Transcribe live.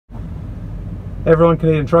Hey everyone,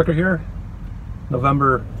 Canadian Trucker here,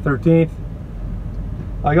 November 13th.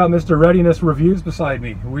 I got Mr. Readiness Reviews beside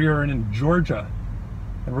me. We are in Georgia,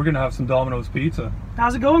 and we're going to have some Domino's pizza.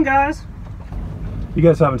 How's it going, guys? You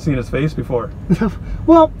guys haven't seen his face before.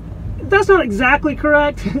 Well, that's not exactly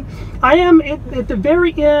correct. I am at the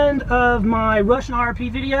very end of my Russian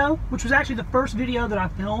RP video, which was actually the first video that I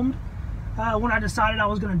filmed when I decided I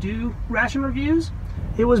was going to do ration reviews.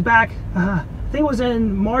 It was back, I think it was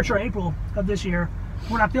in March or April of this year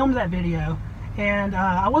when I filmed that video, and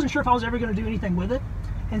I wasn't sure if I was ever going to do anything with it,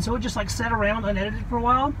 and so it just like sat around unedited for a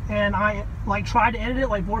while, and I like tried to edit it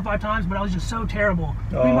like 4 or 5 times, but I was just so terrible.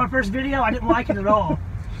 I mean, my first video, I didn't like it at all,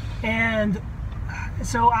 and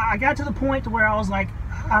so I got to the point to where I was like,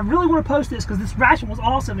 I really want to post this because this ration was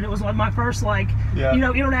awesome, and it was like my first you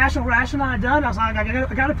know, international ration I had done. I was like,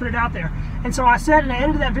 I got to put it out there, and so I sat and I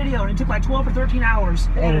edited that video, and it took like 12 or 13 hours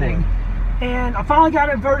editing, and I finally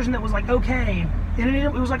got a version that was like okay, and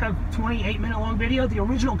it was like a 28-minute long video. The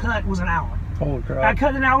original cut was an hour. Holy crap! I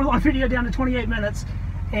cut an hour-long video down to 28 minutes,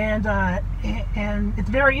 and at the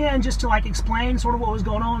very end, just to like explain sort of what was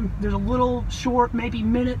going on, there's a little short, maybe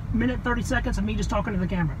minute 30 seconds of me just talking to the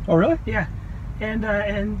camera. Oh really? Yeah.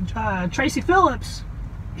 And Tracy Phillips,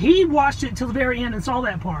 he watched it till the very end and saw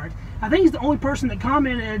that part. I think he's the only person that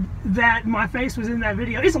commented that my face was in that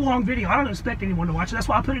video. It's a long video. I don't expect anyone to watch it. That's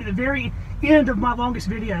why I put it at the very end of my longest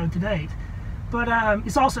video to date. But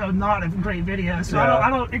it's also not a great video, so I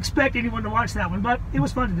don't expect anyone to watch that one, but it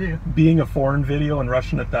was fun to do. Being a foreign video and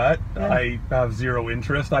Russian at that, I have zero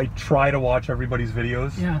interest. I try to watch everybody's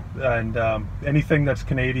videos, and anything that's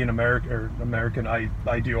Canadian, American,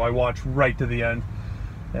 I do. I watch right to the end,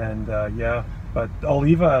 and yeah, but I'll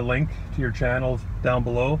leave a link to your channel down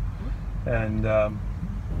below, and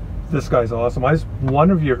this guy's awesome. I was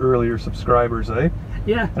one of your earlier subscribers, eh?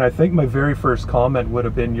 Yeah. And I think my very first comment would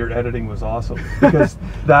have been, your editing was awesome, because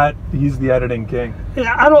he's the editing king.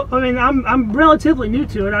 Yeah, I mean, I'm relatively new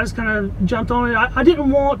to it. I just kind of jumped on it. I didn't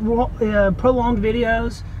want prolonged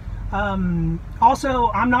videos. Also,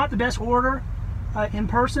 I'm not the best orator in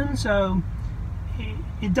person, so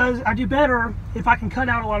I do better if I can cut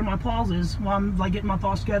out a lot of my pauses while I'm like getting my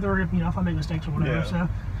thoughts together, if I make mistakes or whatever. So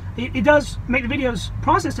it does make the videos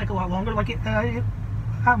process take a lot longer. Like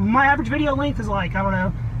my average video length is like, I don't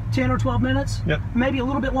know, 10 or 12 minutes, maybe a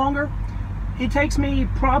little bit longer. It takes me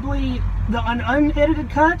probably, an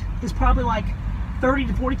unedited cut is probably like 30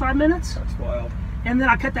 to 45 minutes. That's wild. And then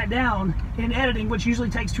I cut that down in editing, which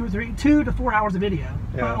usually takes 2 to 4 hours of video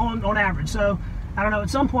on average. So I don't know, at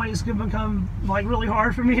some point it's going to become like really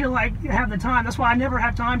hard for me to like have the time. That's why I never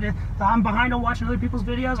have time to, I'm behind on watching other people's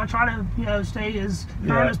videos. I try to, stay as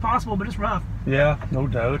current as possible, but it's rough. Yeah, no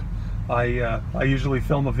doubt. I usually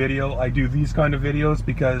film a video. I do these kind of videos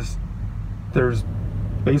because there's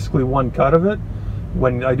basically one cut of it.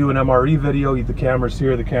 When I do an MRE video, the camera's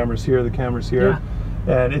here, the camera's here, the camera's here,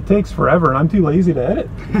 and it takes forever, and I'm too lazy to edit.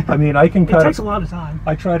 I mean, I can cut. It takes a lot of time.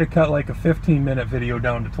 I try to cut like a 15-minute video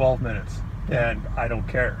down to 12 minutes, and I don't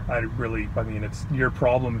care. I mean, it's your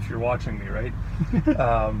problem if you're watching me, right?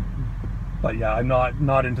 But yeah, I'm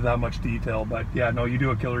not into that much detail. But yeah, no, you do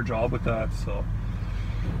a killer job with that.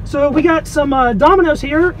 So we got some Dominos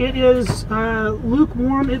here. It is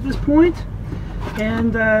lukewarm at this point,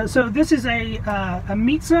 and so this is a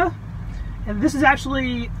pizza, and this is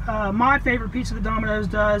actually my favorite pizza that Domino's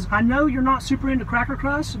does. I know you're not super into cracker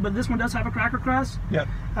crust, but this one does have a cracker crust. Yeah.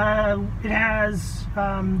 It has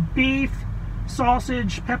beef,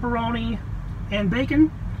 sausage, pepperoni, and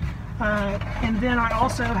bacon, and then I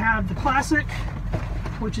also have the classic,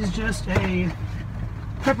 which is just a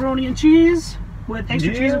pepperoni and cheese. With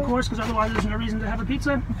extra cheese, of course, because otherwise there's no reason to have a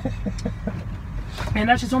pizza. And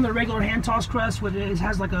that's just on the regular hand-tossed crust, with it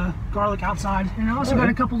has like a garlic outside. And I also got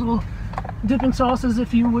a couple little dipping sauces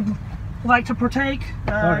if you would like to partake.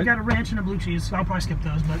 I got a ranch and a blue cheese, so I'll probably skip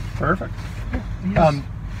those. But perfect.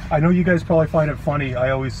 I know you guys probably find it funny. I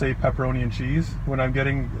always say pepperoni and cheese when I'm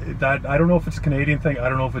getting that. I don't know if it's a Canadian thing. I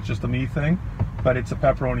don't know if it's just a me thing, but it's a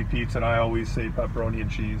pepperoni pizza, and I always say pepperoni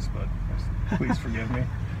and cheese. But please forgive me.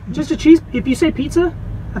 Just a cheese. If you say pizza,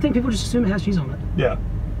 I think people just assume it has cheese on it. Yeah.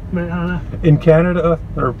 But I don't know. In Canada,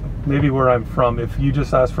 or maybe where I'm from, if you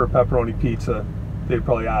just ask for a pepperoni pizza, they'd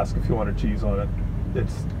probably ask if you wanted cheese on it.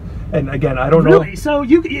 And again, I don't know. Really? So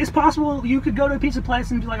it's possible you could go to a pizza place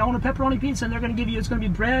and be like, I want a pepperoni pizza, and they're going to give you, it's going to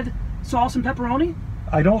be bread, sauce, and pepperoni?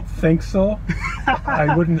 I don't think so.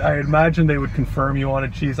 I imagine they would confirm you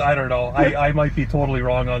wanted cheese. I don't know. I might be totally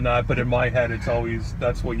wrong on that, but in my head, it's always,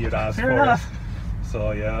 that's what you'd ask for. Fair enough.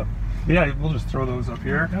 So yeah, we'll just throw those up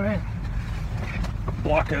here. All right.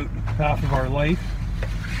 Block out half of our light.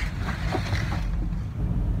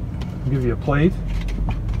 give you a plate.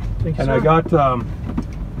 Thank you, and sir. I got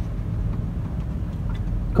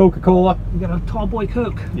Coca-Cola. You got a tall boy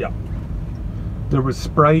Coke. Yeah. There was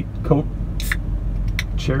Sprite, Coke,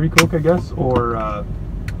 Cherry Coke, I guess, or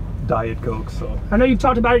Diet Coke. So I know you've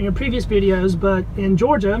talked about it in your previous videos, but in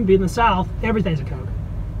Georgia, being the South, everything's a Coke.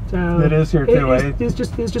 So it is here too, it's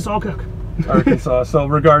just all Coke. Arkansas. So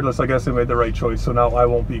regardless, I guess they made the right choice. So now I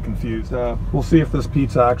won't be confused. We'll see if this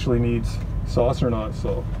pizza actually needs sauce or not.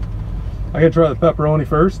 So I'm gonna try the pepperoni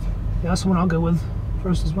first. Yeah, that's the one I'll go with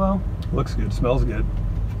first as well. Looks good, smells good.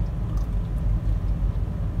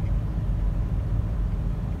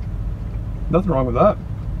 Nothing wrong with that.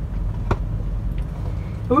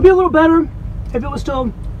 It would be a little better if it was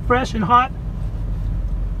still fresh and hot.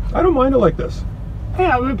 I don't mind it like this.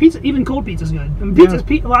 Yeah, I mean, pizza, even cold pizza's good. I mean, pizza's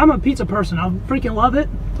well, I'm a pizza person. I freaking love it.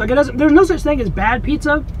 Like there's no such thing as bad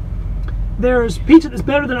pizza. There's pizza that's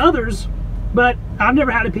better than others, but I've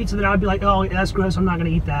never had a pizza that I'd be like, oh, that's gross, I'm not going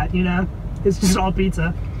to eat that, you know? It's just all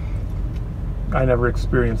pizza. I never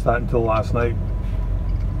experienced that until last night.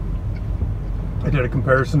 I did a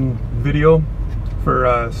comparison video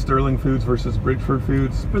for Sterling Foods versus Bridgeford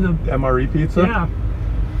Foods for the MRE pizza. Yeah.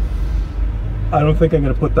 I don't think I'm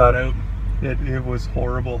going to put that out. It was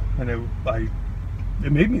horrible, and it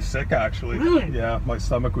made me sick actually. Really? Yeah, my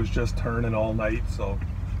stomach was just turning all night, so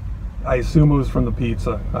I assume it was from the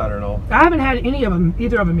pizza. I don't know. I haven't had any of them,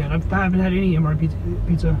 either of them yet. I haven't had any MRE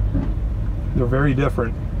pizza. They're very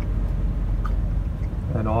different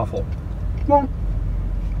and awful. Well,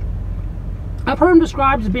 I've heard them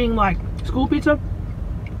described as being like school pizza,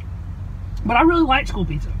 but I really like school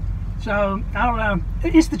pizza. So, I don't know.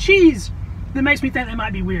 It's the cheese that makes me think they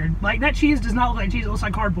might be weird. Like, that cheese does not look like cheese, it looks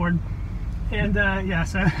like cardboard. And, yeah,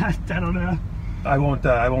 so, I don't know. I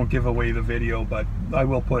won't give away the video, but I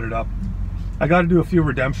will put it up. I got to do a few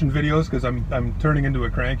redemption videos because I'm turning into a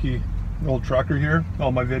cranky old trucker here.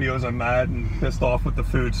 All my videos, I'm mad and pissed off with the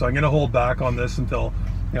food, so I'm going to hold back on this until,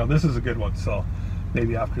 you know, this is a good one, so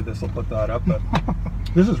maybe after this I'll put that up. But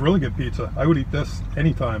this is really good pizza. I would eat this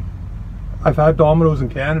anytime. I've had Dominos in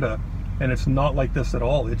Canada, and it's not like this at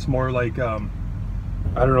all. It's more like, I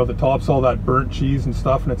don't know, the top's all that burnt cheese and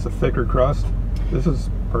stuff, and it's a thicker crust. This is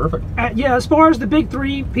perfect. Yeah, as far as the big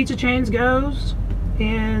three pizza chains goes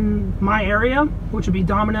in my area, which would be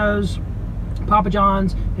Domino's, Papa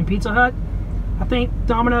John's, and Pizza Hut, I think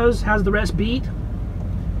Domino's has the rest beat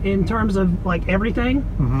in terms of like everything.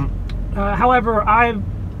 Mm-hmm. However, I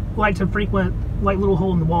like to frequent like little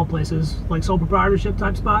hole in the wall places, like sole proprietorship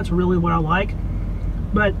type spots are really what I like.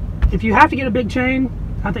 But if you have to get a big chain,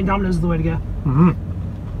 I think Domino's is the way to go.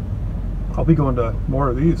 Mm-hmm. I'll be going to more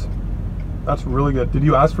of these. That's really good. Did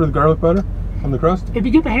you ask for the garlic butter on the crust? If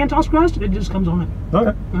you get the hand tossed crust, it just comes on it.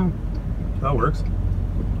 Okay. That works.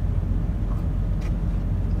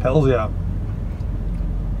 Hells yeah.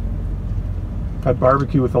 Had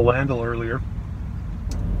barbecue with a Landel earlier.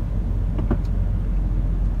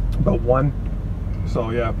 About 1. So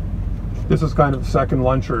yeah. This is kind of second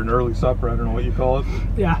lunch or an early supper. I don't know what you call it.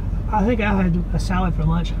 Yeah. I think I had a salad for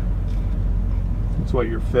lunch. That's why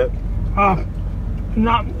you're fit.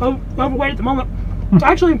 Not overweight at the moment.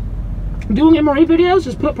 Actually, doing MRE videos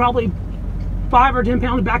just put probably 5 or 10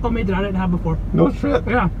 pounds back on me that I didn't have before. No shit.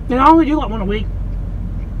 Yeah. And I only do like one a week.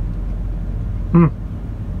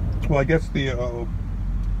 Well, I guess the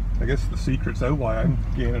secret's out why I'm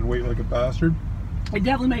gaining weight like a bastard. It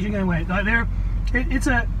definitely makes you gain weight. Like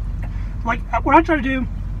what I try to do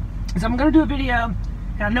is I'm going to do a video,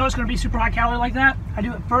 and I know it's going to be super high calorie like that. I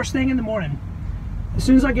do it first thing in the morning. As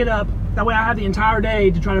soon as I get up, that way I have the entire day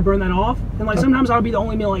to try to burn that off. And like sometimes that'll be the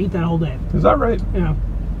only meal I eat that whole day. Is that right? Yeah.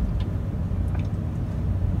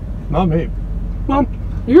 Not me. Well,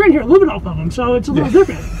 you're in here living off of them, so it's a little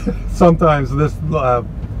different. Sometimes this, about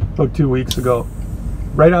 2 weeks ago,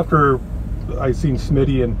 right after I seen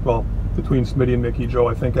Smitty and, well, between Smitty and Mickey Joe,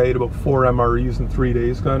 I think I ate about 4 MREs in 3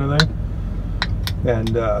 days kind of thing. And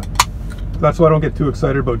that's why I don't get too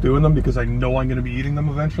excited about doing them, because I know I'm going to be eating them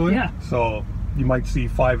eventually. Yeah. So you might see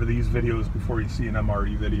 5 of these videos before you see an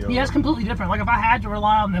MRE video. Yeah, it's completely different. Like if I had to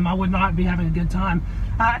rely on them, I would not be having a good time.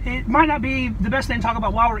 It might not be the best thing to talk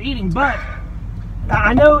about while we're eating, but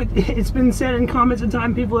I know it's been said in comments and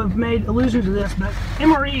time, people have made allusion to this, but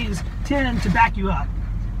MREs tend to back you up.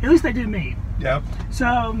 At least they do me. Yeah.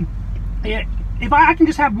 So if I can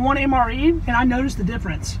just have one MRE and I notice the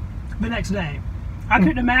difference the next day, I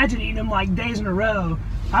couldn't imagine eating them like days in a row.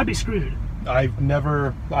 I'd be screwed. I've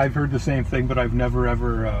heard the same thing, but I've never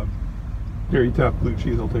ever, here, you tap blue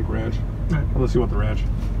cheese, I'll take ranch. Right. Unless you want the ranch.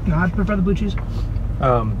 No, I prefer the blue cheese.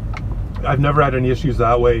 I've never had any issues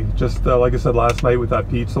that way. Just like I said last night with that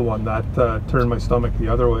pizza one, that turned my stomach the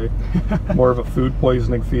other way. More of a food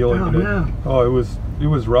poisoning feeling. Oh, it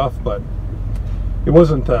was rough, but it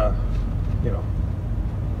wasn't you know,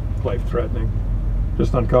 life-threatening.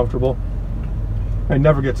 Just uncomfortable. I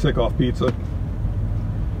never get sick off pizza.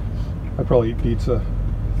 I probably eat pizza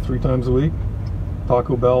 3 times a week.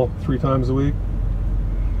 Taco Bell 3 times a week.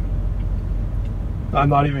 I'm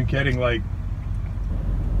not even kidding, like,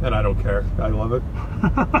 and I don't care. I love it.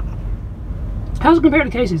 How's it compared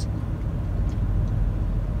to Casey's?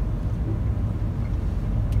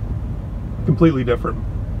 Completely different.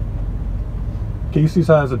 Casey's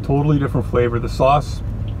has a totally different flavor. The sauce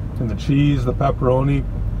and the cheese, the pepperoni,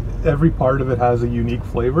 every part of it has a unique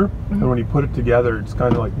flavor. And when you put it together, it's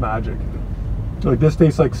kind of like magic. Like, this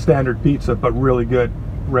tastes like standard pizza, but really good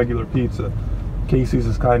regular pizza. Casey's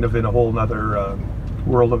is kind of in a whole nother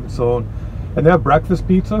world of its own. And they have breakfast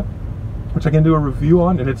pizza, which I can do a review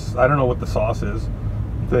on, and it's, I don't know what the sauce is.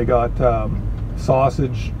 They got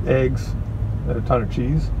sausage, eggs, and a ton of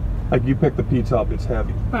cheese. Like, you pick the pizza up, it's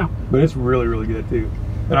heavy. Wow. But it's really, really good too.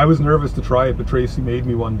 And I was nervous to try it, but Tracy made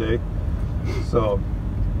me one day. So,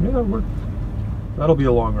 yeah, that'll be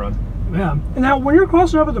a long run. Yeah. And now, when you're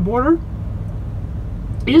crossing over the border,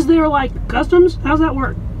 is there like customs? How's that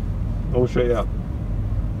work? Oh shit, yeah.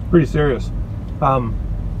 Pretty serious. So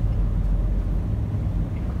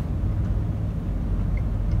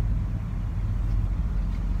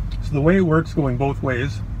the way it works, going both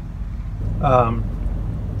ways,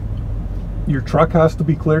 your truck has to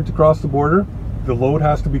be cleared to cross the border, the load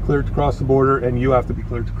has to be cleared to cross the border, and you have to be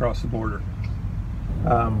cleared to cross the border.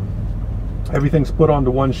 Everything's put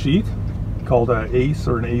onto one sheet called an ACE,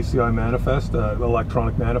 or an ACI manifest,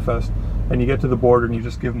 electronic manifest, and you get to the border and you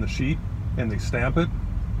just give them the sheet and they stamp it.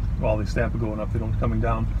 Well, they stamp it going up, they don't coming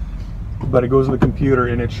down, but it goes in the computer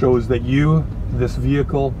and it shows that you, this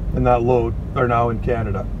vehicle, and that load are now in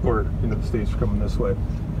Canada, or into the States, are coming this way.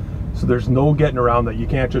 So there's no getting around that. You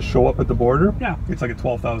can't just show up at the border. Yeah. It's like a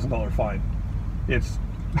 $12,000 fine. It's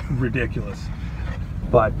ridiculous.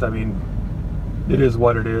 But I mean, it is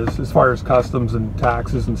what it is. As far as customs and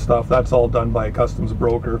taxes and stuff, that's all done by a customs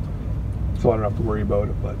broker, so I don't have to worry about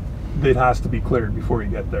it. But it has to be cleared before you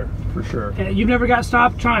get there, for sure. You've never got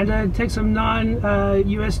stopped trying to take some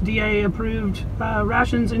non-USDA approved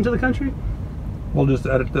rations into the country? We'll just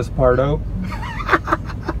edit this part out.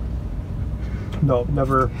 No,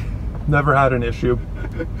 never had an issue.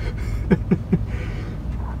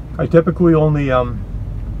 I typically only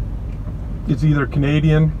it's either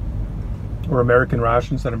Canadian or American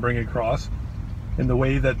rations that I'm bringing across. And the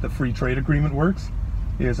way that the free trade agreement works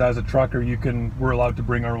is, as a trucker, we're allowed to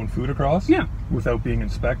bring our own food across, yeah, without being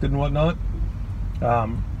inspected and whatnot.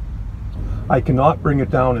 I cannot bring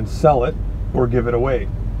it down and sell it or give it away.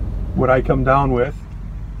 What I come down with,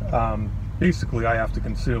 basically I have to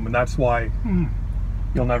consume, and that's why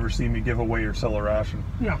you'll never see me give away or sell a ration.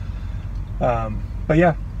 Yeah. But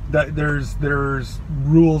yeah, there's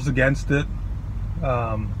rules against it,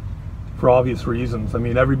 for obvious reasons. I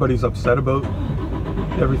mean, everybody's upset about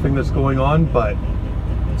everything that's going on, but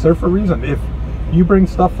it's there for a reason. If you bring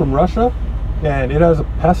stuff from Russia and it has a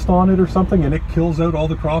pest on it or something and it kills out all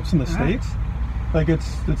the crops in the States, like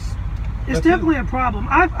it's definitely a problem.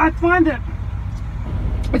 I find that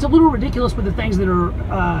it's a little ridiculous with the things that are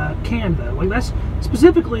canned, though. Like, that's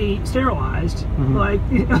specifically sterilized. Like,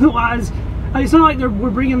 otherwise, it's not like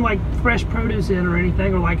we're bringing like fresh produce in or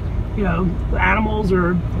anything, or like, you know, animals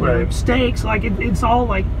or steaks. Like, it's all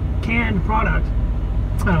like canned product.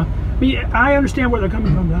 But yeah, I understand where they're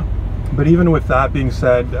coming from, though. But even with that being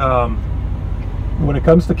said, when it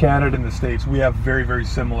comes to Canada and the States, we have very, very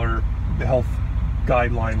similar health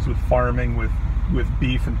guidelines with farming, with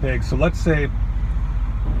beef and pigs. So let's say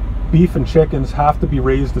beef and chickens have to be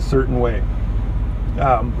raised a certain way,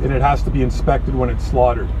 and it has to be inspected when it's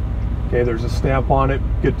slaughtered. Okay, there's a stamp on it,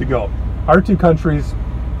 good to go. Our two countries,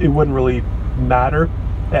 it wouldn't really matter,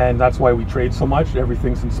 and that's why we trade so much.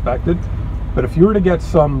 Everything's inspected. But if you were to get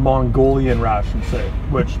some Mongolian ration, say,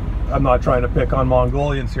 which I'm not trying to pick on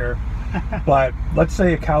Mongolians here, but let's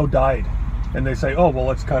say a cow died and they say, oh, well,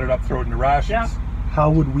 let's cut it up, throw it into rations. Yeah.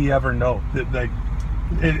 How would we ever know?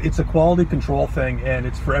 It's a quality control thing, and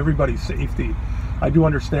it's for everybody's safety. I do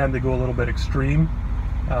understand they go a little bit extreme,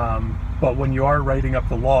 but when you are writing up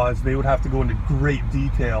the laws, they would have to go into great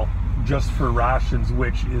detail just for rations,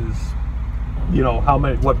 which is, you know,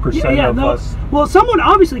 what percent of us. Well, someone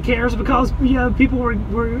obviously cares, because, you know, people were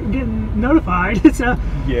getting notified. So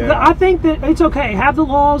yeah, I think that it's okay. Have the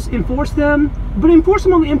laws, enforce them, but enforce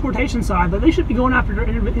them on the importation side. That they should be going after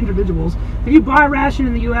individuals. If you buy a ration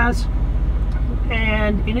in the U.S.,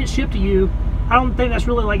 and it's shipped to you, I don't think that's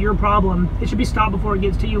really like your problem. It should be stopped before it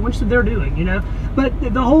gets to you, which they're doing, you know. But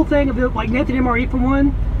the whole thing of it, like Nathan MRE for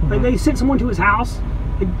one, like they sent someone to his house.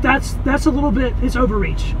 Like that's a little bit, it's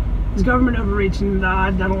overreach. It's government overreach, and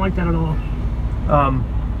I don't like that at all.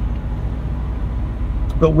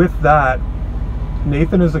 But with that,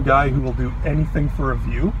 Nathan is a guy who will do anything for a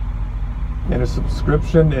view and a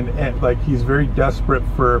subscription, and like he's very desperate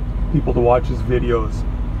for people to watch his videos.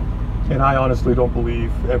 And I honestly don't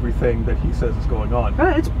believe everything that he says is going on.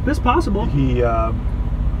 It's possible. He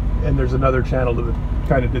and there's another channel that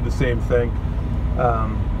kind of did the same thing.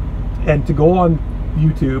 And to go on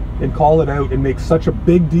YouTube and call it out and make such a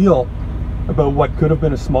big deal about what could have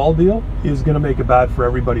been a small deal is going to make it bad for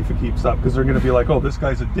everybody if it keeps up, because they're going to be like, oh, this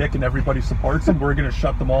guy's a dick and everybody supports him, we're going to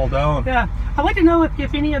shut them all down. Yeah, I'd like to know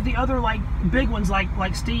if any of the other like big ones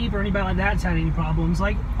like Steve or anybody like that's had any problems.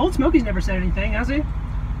 Like Old Smokey's never said anything, has he?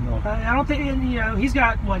 No. I don't think, you know, he's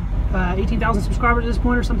got what 18,000 subscribers at this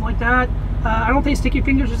point or something like that. I don't think Sticky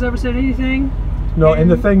Fingers has ever said anything. No, and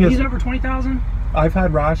the thing is, he's over 20,000. I've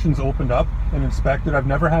had rations opened up and inspected. I've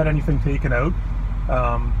never had anything taken out.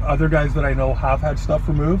 Other guys that I know have had stuff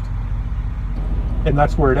removed, and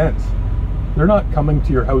that's where it ends. They're not coming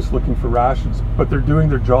to your house looking for rations, but they're doing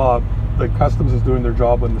their job. Like Customs is doing their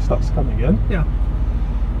job when the stuff's coming in. Yeah.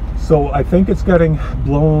 So I think it's getting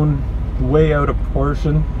blown way out of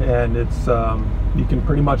proportion, and it's you can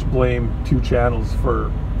pretty much blame two channels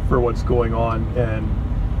for what's going on. And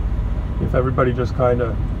if everybody just kind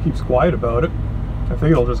of keeps quiet about it, I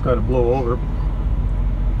think it'll just kind of blow over.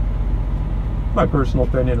 My personal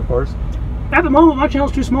opinion, of course. At the moment, my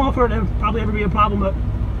channel's too small for it to probably ever be a problem, but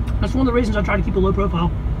that's one of the reasons I try to keep a low profile.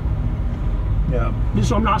 Yeah. Just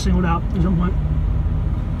so I'm not singled out at some point.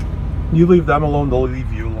 You leave them alone, they'll leave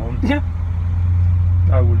you alone. Yeah.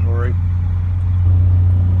 I wouldn't worry.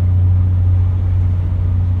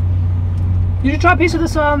 You should try a piece of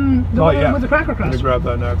this the one with the cracker crust. I'm gonna grab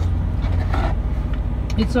that next.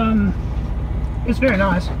 It's very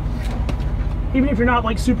nice. Even if you're not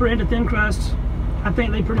like super into thin crusts, I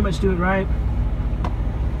think they pretty much do it right.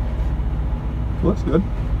 Looks good.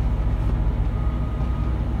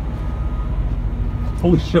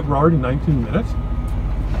 Holy shit, we're already 19 minutes?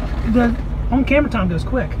 The on-camera time goes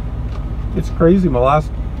quick. It's crazy. My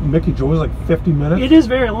last Mickey Joe was like 50 minutes. It is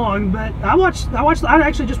very long, but I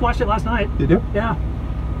actually just watched it last night. Did you? Yeah.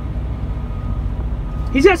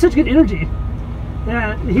 He's got such good energy.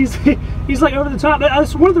 Yeah, he's like over the top.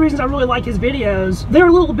 That's one of the reasons I really like his videos. They're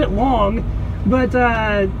a little bit long, but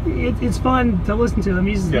it's fun to listen to him.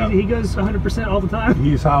 He goes 100% all the time.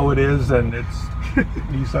 He's how it is, and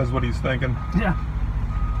he says what he's thinking. Yeah.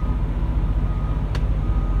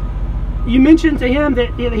 You mentioned to him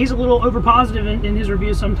that he's a little over positive in his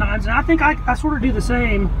reviews sometimes, and I think I sort of do the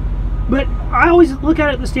same. But I always look at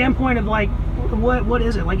it at the standpoint of like, what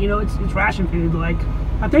is it? Like, you know, it's ration food. Like,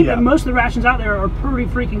 I think that most of the rations out there are pretty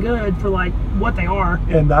freaking good for like what they are.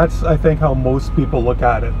 And that's, I think, how most people look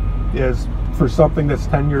at it, is for something that's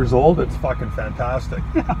 10 years old, it's fucking fantastic.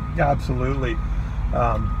 Yeah. Absolutely.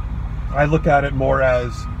 I look at it more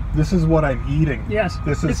as, this is what I'm eating. Yes.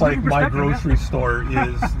 This is like my grocery store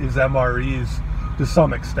is MREs to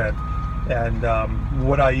some extent. And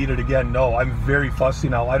would I eat it again? No. I'm very fussy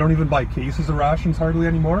now. I don't even buy cases of rations hardly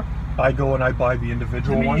anymore. I go and I buy the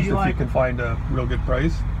individual ones if you can find a real good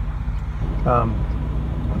price.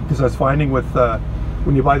 Because I was finding with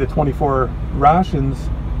when you buy the 24 rations,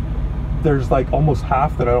 there's like almost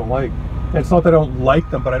half that I don't like. And it's not that I don't like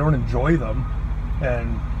them, but I don't enjoy them.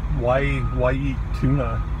 And why eat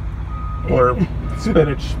tuna or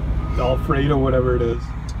spinach Alfredo, whatever it is,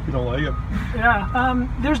 if you don't like it? Yeah,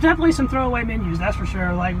 there's definitely some throwaway menus, that's for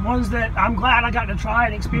sure. Like ones that I'm glad I got to try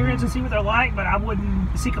and experience and see what they're like, but I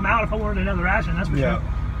wouldn't seek them out if I wanted another ration, that's for sure.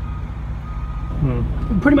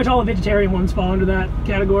 Pretty much all the vegetarian ones fall into that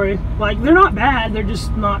category. Like, they're not bad, they're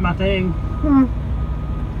just not my thing.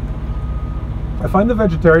 I find the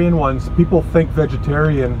vegetarian ones, people think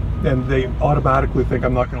vegetarian and they automatically think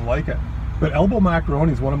I'm not going to like it. But elbow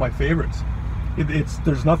macaroni is one of my favorites.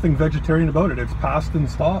 There's nothing vegetarian about it. It's pasta and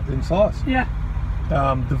sauce. Yeah.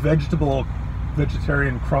 The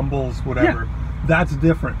vegetarian crumbles, whatever. Yeah. That's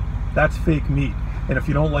different. That's fake meat. And if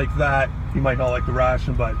you don't like that, you might not like the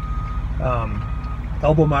ration. But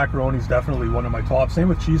elbow macaroni is definitely one of my top. Same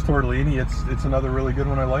with cheese tortellini. It's another really good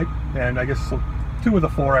one I like. And I guess 2 of the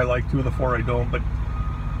 4 I like, 2 of the 4 I don't. But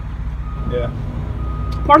yeah.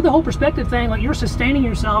 Part of the whole perspective thing, like you're sustaining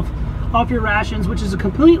yourself off your rations, which is a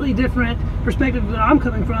completely different perspective that I'm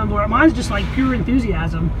coming from, where mine's just like pure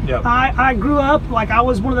enthusiasm. Yep. I grew up, like, I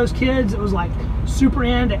was one of those kids that was like super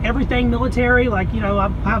into everything military. Like, you know, I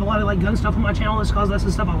have a lot of like gun stuff on my channel just because that's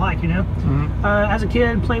the stuff I like, you know. As a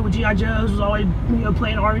kid, played with G.I. Joes, was always, you know,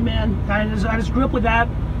 playing Army Men. I just grew up with that.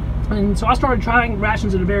 And so I started trying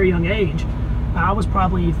rations at a very young age. I was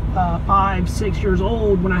probably 5, 6 years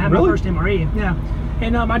old when I had my first MRE. Yeah.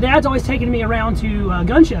 And my dad's always taken me around to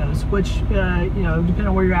gun shows, which, you know, depending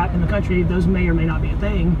on where you're at in the country, those may or may not be a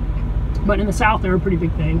thing. But in the South, they're a pretty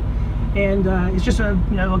big thing. And it's just a,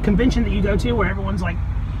 you know, a convention that you go to where everyone's like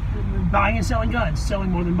buying and selling guns, selling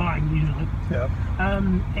more than buying usually. Yeah.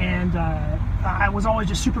 I was always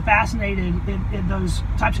just super fascinated in those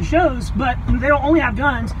types of shows. But they don't only have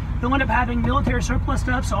guns; they'll end up having military surplus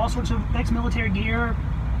stuff, so all sorts of ex-military gear,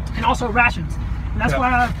 and also rations. And that's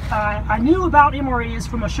why I knew about MREs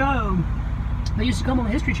from a show that used to come on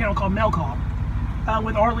the History Channel called Mail Call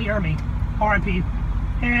with Arlie Ermy, R.I.P.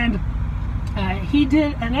 And he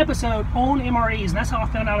did an episode on MREs, and that's how I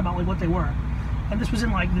found out about like what they were. And this was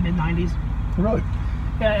in like the mid-90s. Really?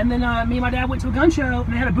 Yeah. And then me and my dad went to a gun show,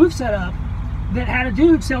 and they had a booth set up that had a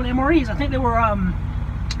dude selling MREs. I think they were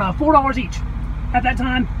 $4 each at that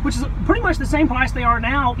time, which is pretty much the same price they are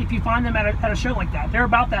now if you find them at a show like that. They're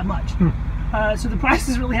about that much. So the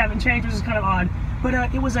prices really haven't changed, which is kind of odd. But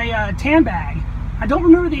it was a tan bag. I don't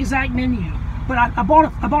remember the exact menu, but I bought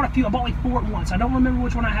a few. I bought like 4 at once. I don't remember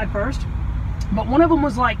which one I had first. But one of them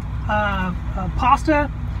was like pasta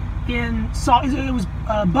in salt. It was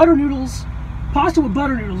butter noodles, pasta with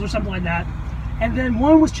butter noodles or something like that. And then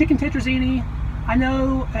one was chicken tetrazzini. I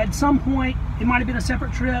know at some point, it might have been a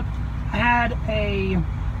separate trip, I had a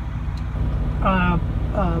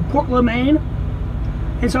pork lo mein.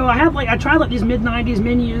 And so I tried like these mid-90s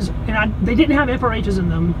menus, and they didn't have FRHs in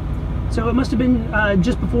them. So it must have been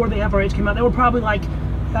just before the FRH came out. They were probably like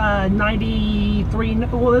 93,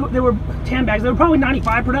 well, they were tan bags. They were probably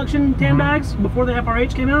 95 production tan bags before the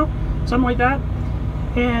FRH came out, something like that.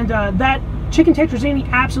 And that chicken tetrazzini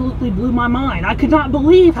absolutely blew my mind. I could not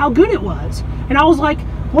believe how good it was. And I was like,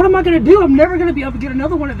 what am I gonna do? I'm never gonna be able to get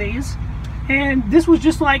another one of these. And this was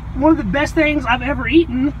just like one of the best things I've ever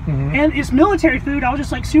eaten. And it's military food. I was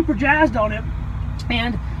just like super jazzed on it.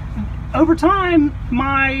 And over time,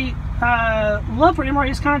 my love for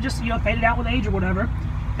MREs kind of just, you know, faded out with age or whatever.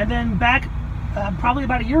 And then back probably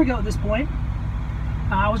about a year ago at this point,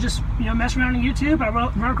 I was just, you know, messing around on YouTube. I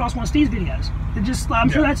ran across one of Steve's videos. It just, I'm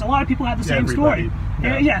sure that's a lot of people have the same story.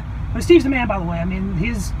 Yeah. But Steve's the man, by the way. I mean,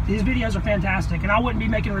 his videos are fantastic, and I wouldn't be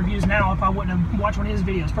making reviews now if I wouldn't have watched one of his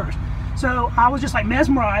videos first. So I was just like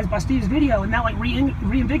mesmerized by Steve's video, and that like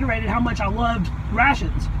reinvigorated how much I loved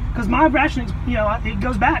rations. Because my rationing, you know, it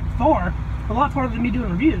goes back far, a lot farther than me doing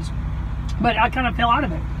reviews. But I kind of fell out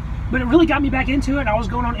of it. But it really got me back into it. I was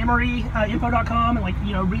going on MREinfo.com and like,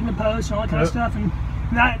 you know, reading the posts and all that kind of stuff. And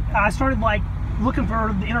I started like looking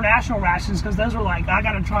for the international rations, because those were like, I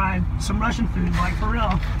gotta try some Russian food, like for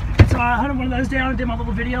real. And so I hunted one of those down and did my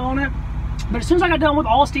little video on it. But as soon as I got done with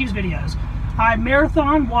all Steve's videos, I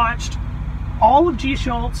marathon watched all of G.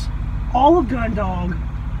 Schultz, all of Gundog,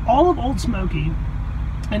 all of Old Smoky.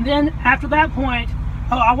 And then after that point,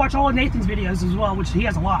 I watched all of Nathan's videos as well, which he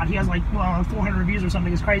has a lot. He has like, well, 400 reviews or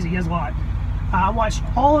something. It's crazy. He has a lot. I watched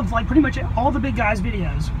all of, like, pretty much all the big guys'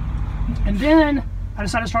 videos. And then I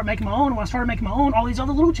decided to start making my own. And when I started making my own, all these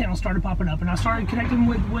other little channels started popping up, and I started connecting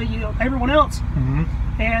with you know, everyone else.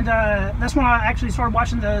 And that's when I actually started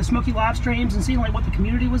watching the Smoky live streams and seeing like what the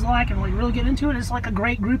community was like, and like really get into it. It's like a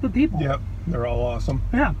great group of people. Yep, they're all awesome.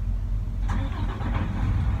 Yeah.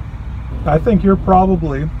 I think you're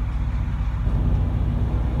probably,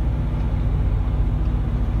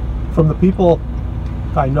 from the people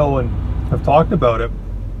I know and have talked about it,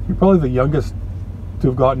 you're probably the youngest to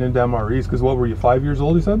have gotten into MREs, because what were you, 5 years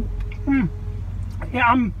old, you said?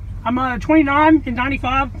 Yeah, I'm 29 in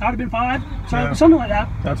 95. I'd have been 5, so something like that.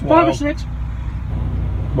 That's 5 wild. or 6.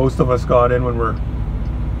 Most of us got in when we're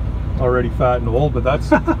already fat and old, but that's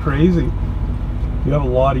crazy. You have a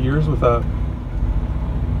lot of years with that.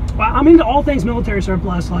 Well, I'm into all things military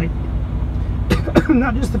surplus, like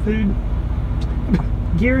not just the food,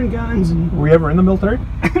 gear and guns. And were you ever in the military?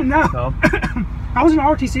 No. No. I was in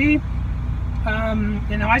ROTC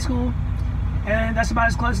in high school, and that's about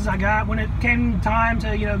as close as I got. When it came time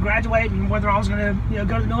to, you know, graduate and whether I was going to, you know,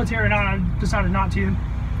 go to the military or not, I decided not to.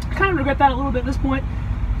 I kind of regret that a little bit at this point.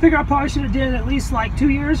 Figure I probably should have did at least like 2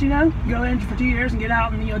 years, you know, go in for 2 years and get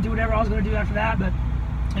out and, you know, do whatever I was going to do after that, but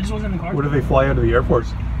it just wasn't in the cards. Where do they fly out of the Air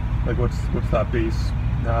Force? Like, what's that base?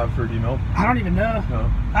 Nav, or do you know? I don't even know.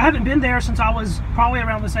 No. I haven't been there since I was probably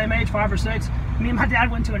around the same age, 5 or 6. me and my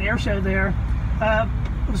dad went to an air show there.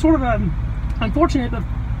 It was sort of unfortunate, but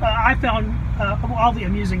I found oddly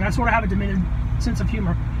amusing. I sort of have a diminished sense of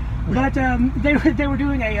humor. But they were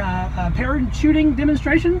doing a parachuting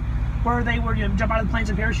demonstration where they were jump out of the planes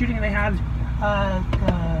and parachuting, and they had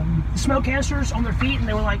smoke canisters on their feet, and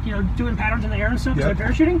they were like doing patterns in the air and stuff. So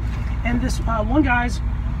parachuting, and this one guy's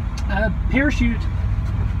parachute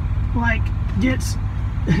like gets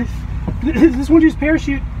this one dude's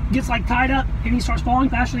parachute gets like tied up, and he starts falling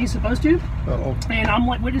faster than he's supposed to. And I'm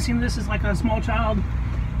like witnessing this as like a small child,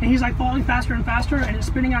 and he's like falling faster and faster, and it's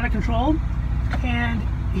spinning out of control, and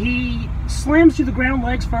he slams to the ground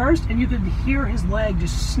legs first, and you could hear his leg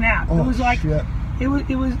just snap. It was like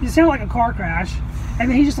it sounded like a car crash, and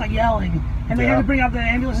then he's just like yelling, and they had to bring out the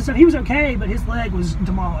ambulance and stuff. He was okay, but his leg was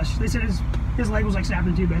demolished. They said his leg was like snapped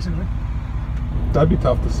in two, basically. That'd be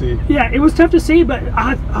tough to see. Yeah, it was tough to see, but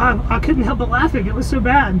I couldn't help but laughing. It was so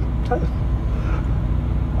bad.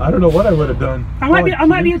 I don't know what I would have done. I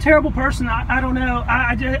might be a terrible person. I don't know.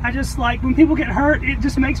 I just like when people get hurt, it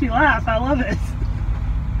just makes me laugh. I love it.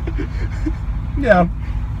 Yeah,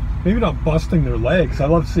 maybe not busting their legs. I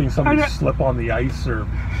love seeing somebody slip on the ice or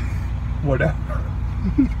whatever.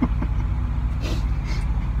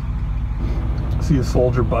 See a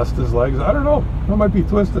soldier bust his legs. I don't know. That might be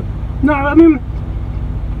twisted. No, I mean,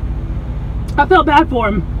 I felt bad for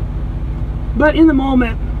him, but in the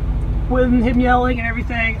moment, with him yelling and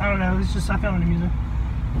everything, I don't know. It's just I found it amusing.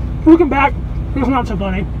 Looking back, it was not so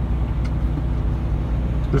funny.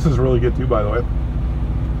 This is really good too, by the way.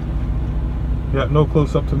 Yeah, no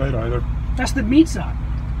close-up tonight either. That's the meat side.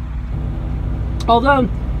 Although,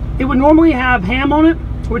 it would normally have ham on it,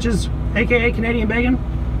 which is AKA Canadian bacon.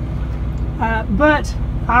 But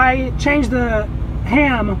I changed the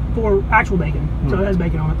ham for actual bacon. So it has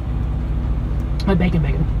bacon on it. Like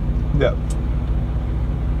bacon. Yeah.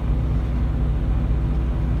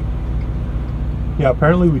 Yeah,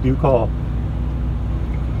 apparently we do call,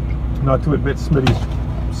 not to admit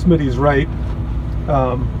Smitty's right,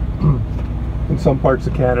 in some parts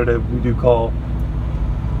of Canada, we do call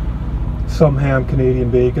some ham Canadian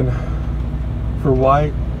bacon. For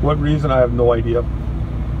what reason, I have no idea.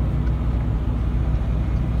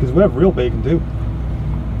 Because we have real bacon too.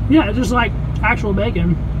 Yeah, just like actual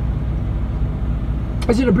bacon.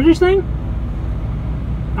 Is it a British thing?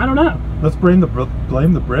 I don't know. Let's blame the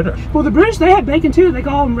British. Well, the British, they have bacon too. They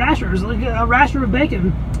call them rashers, like a rasher of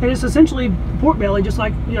bacon. And it's essentially pork belly, just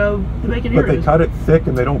like, the bacon here is. But they cut it thick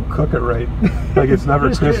and they don't cook it right. Like it's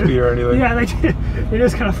never crispy or anything. Yeah, it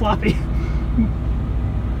is kind of floppy.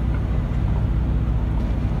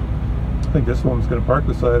 I think this one's going to park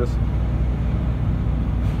beside us.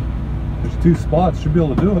 There's 2 spots. Should be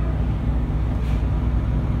able to do it.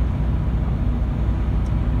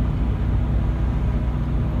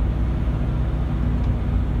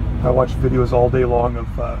 I watch videos all day long of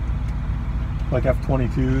like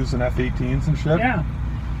F-22s and F-18s and shit. Yeah.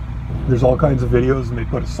 There's all kinds of videos and they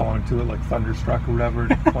put a song to it, like Thunderstruck or whatever.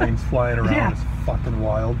 Planes flying around. Yeah. It's fucking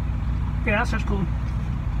wild. Yeah, that's such cool.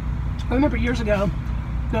 I remember years ago,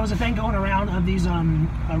 there was a thing going around of these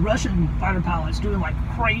Russian fighter pilots doing like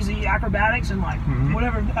crazy acrobatics and like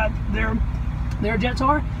whatever their jets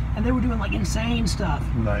are, and they were doing like insane stuff.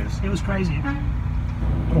 Nice. It was crazy.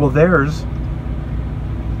 Well, there's...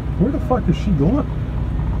 Where the fuck is she going?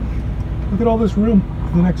 Look at all this room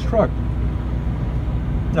for the next truck.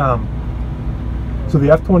 So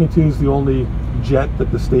the F-22 is the only jet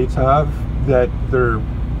that the States have that their,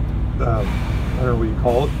 I don't know what you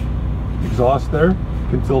call it, exhaust there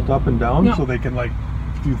can tilt up and down, so they can like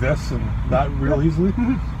do this and that real easily.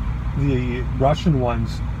 The Russian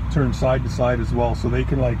ones turn side to side as well, so they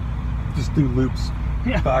can like just do loops,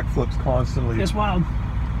 backflips constantly. It's wild.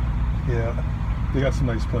 Yeah. They got some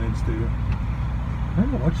nice planes too. I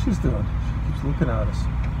don't know what she's doing. She keeps looking at us.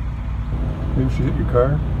 Maybe she hit your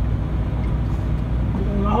car?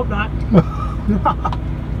 I hope not.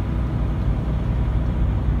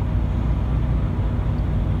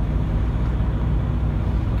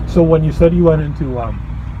 So when you said you went into,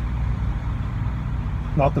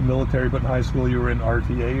 not the military, but in high school you were in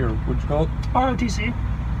RTA, or what'd you call it? ROTC.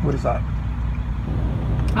 What is that?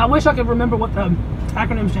 I wish I could remember what the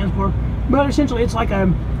acronym stands for. But essentially, it's like a... I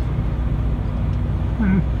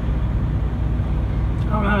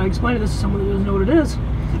don't know how to explain this to someone that doesn't know what it is.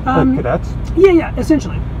 Like cadets? Yeah,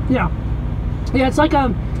 essentially. Yeah, it's like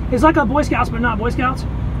a Boy Scouts, but not Boy Scouts,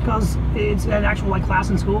 because it's an actual like class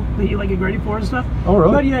in school that you like get graded for and stuff. Oh,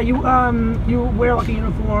 really? But yeah, you wear like a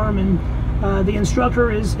uniform, and the instructor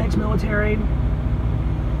is ex-military,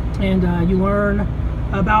 and you learn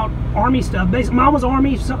about Army stuff. Basically, mine was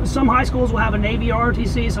Army. Some high schools will have a Navy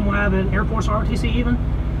ROTC, some will have an Air Force ROTC even,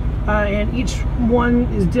 and each one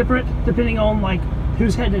is different depending on like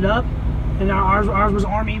who's heading it up. And ours was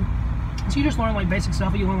Army, so you just learn like basic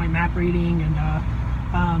stuff. You learn like map reading and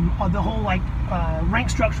the whole like rank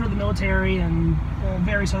structure of the military and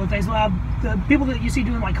various other things. The people that you see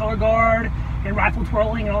doing like color guard and rifle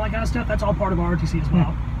twirling and all that kind of stuff, that's all part of ROTC as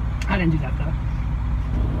well. I didn't do that though.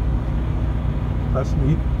 That's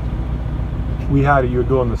neat. We had it, you would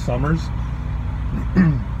go in the summers.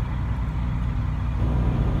 And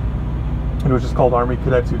it was just called Army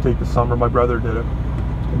Cadets. You'd take the summer. My brother did it.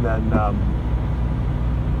 And then I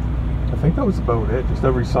think that was about it. Just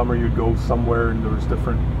every summer you'd go somewhere and there was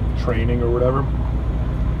different training or whatever.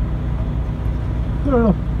 I don't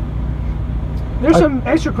know. There's some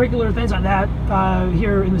extracurricular things like that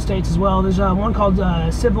here in the States as well. There's one called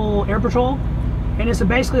Civil Air Patrol. And it's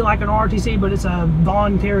basically like an ROTC, but it's a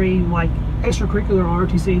voluntary, like, extracurricular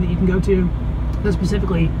ROTC that you can go to that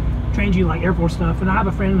specifically trains you like Air Force stuff. And I have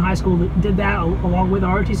a friend in high school that did that along with the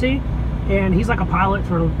ROTC, and he's like a pilot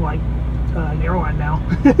for like an airline now.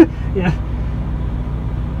 Yeah.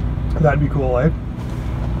 That'd be cool, eh?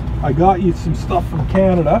 I got you some stuff from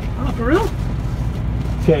Canada. Oh, for real?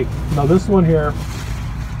 Okay, now this one here.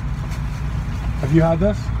 Have you had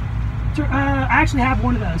this? I actually have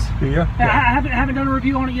one of those. Do you? Yeah. I haven't done a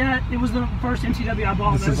review on it yet. It was the first MCW I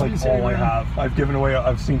bought. This is like all I have. I've given away.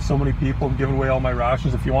 I've seen so many people giving away all my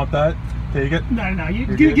rations. If you want that, take it. No. You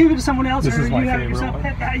give it to someone else, this or is my you have it favorite yourself.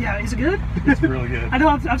 one. Yeah, is it good? It's really good. I know.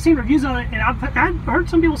 I've seen reviews on it, and I've heard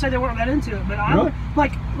some people say they weren't that into it. But really?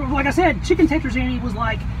 like I said, chicken tetrazzini was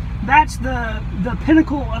like. That's the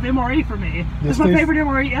pinnacle of MRE for me. It's my favorite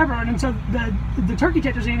MRE ever, and so the turkey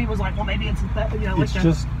tetrazzini was like, well, maybe it's that, you know. It's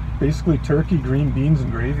just basically turkey, green beans,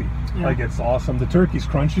 and gravy. Yeah. Like, it's awesome. The turkey's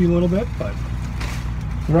crunchy a little bit, but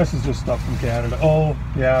the rest is just stuff from Canada. Oh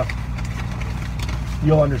yeah,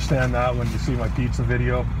 you'll understand that when you see my pizza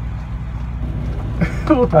video.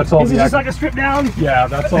 That's all. Is it just like a strip down? Yeah,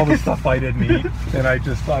 that's all the stuff I didn't eat, and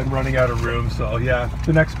I'm running out of room. So yeah,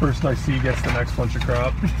 the next person I see gets the next bunch of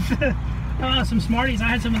crap. Some Smarties. I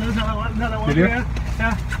had some of those not that long ago.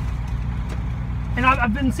 Yeah. And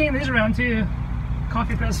I've been seeing these around too.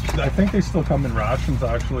 Coffee crisps. I think they still come in rations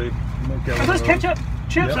actually. Are those ketchup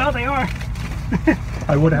chips? Yep. Oh, they are.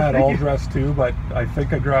 I would have had all dressed too, but I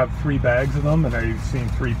think I grabbed 3 bags of them, and I've seen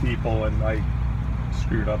 3 people, and I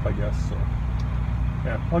screwed up, I guess. So.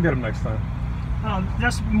 Yeah, I'll get them next time. Oh,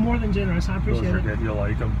 that's more than generous. I appreciate it. Those are good. You'll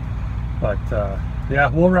like them. But yeah,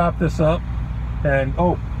 we'll wrap this up. And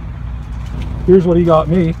oh, here's what he got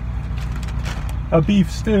me: a beef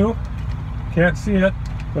stew. Can't see it,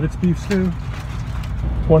 but it's beef stew.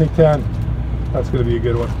 2010. That's going to be a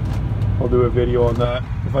good one. I'll do a video on that.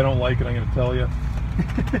 If I don't like it, I'm going to tell you.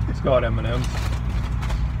 It's got M&Ms.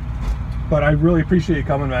 But I really appreciate you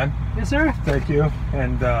coming, man. Yes, sir. Thank you.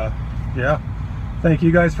 And yeah. Thank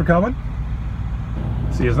you guys for coming.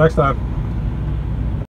 See you next time.